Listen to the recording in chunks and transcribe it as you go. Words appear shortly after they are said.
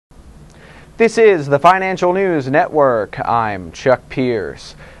This is the Financial News Network. I'm Chuck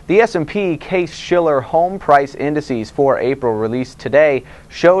Pierce. The S&P Case-Shiller Home Price Indices for April, released today,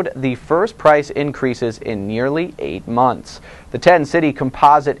 showed the first price increases in nearly 8 months. The 10-city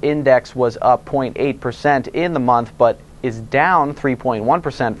composite index was up 0.8% in the month, but is down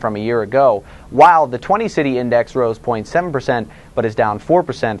 3.1% from a year ago, while the 20-city index rose 0.7% but is down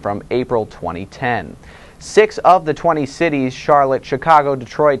 4% from April 2010. 6 of the 20 cities, Charlotte, Chicago,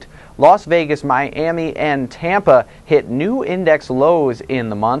 Detroit, Las Vegas, Miami, and Tampa, hit new index lows in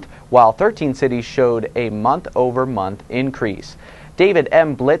the month, while 13 cities showed a month-over-month increase. David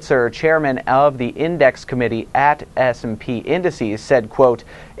M. Blitzer, chairman of the index committee at S&P Indices, said, quote,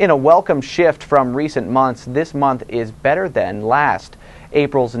 "In a welcome shift from recent months, this month is better than last.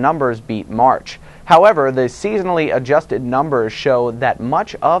 April's numbers beat March. However, the seasonally adjusted numbers show that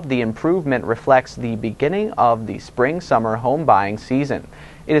much of the improvement reflects the beginning of the spring-summer home buying season.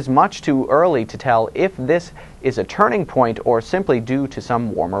 It is much too early to tell if this is a turning point or simply due to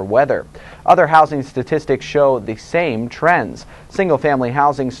some warmer weather. Other housing statistics show the same trends. Single-family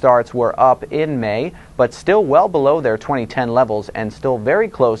housing starts were up in May, but still well below their 2010 levels and still very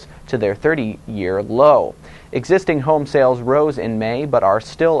close to their 30-year low. Existing home sales rose in May, but are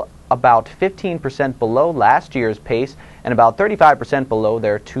still about 15% below last year's pace and about 35% below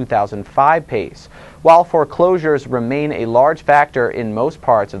their 2005 pace. While foreclosures remain a large factor in most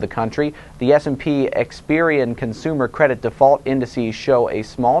parts of the country, the S&P Experian Consumer Credit Default Indices show a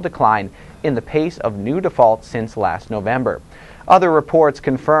small decline in the pace of new defaults since last November. Other reports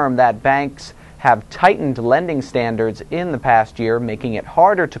confirm that banks have tightened lending standards in the past year, making it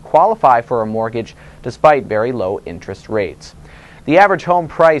harder to qualify for a mortgage despite very low interest rates. The average home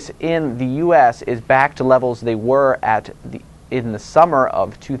price in the U.S. is back to levels they were at in the summer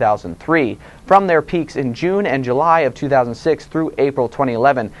of 2003. From their peaks in June and July of 2006 through April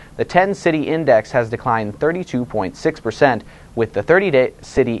 2011, the 10-city index has declined 32.6%, with the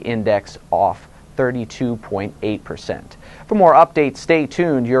 30-city index off 32.8%. For more updates, stay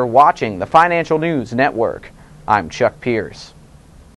tuned. You're watching the Financial News Network. I'm Chuck Pierce.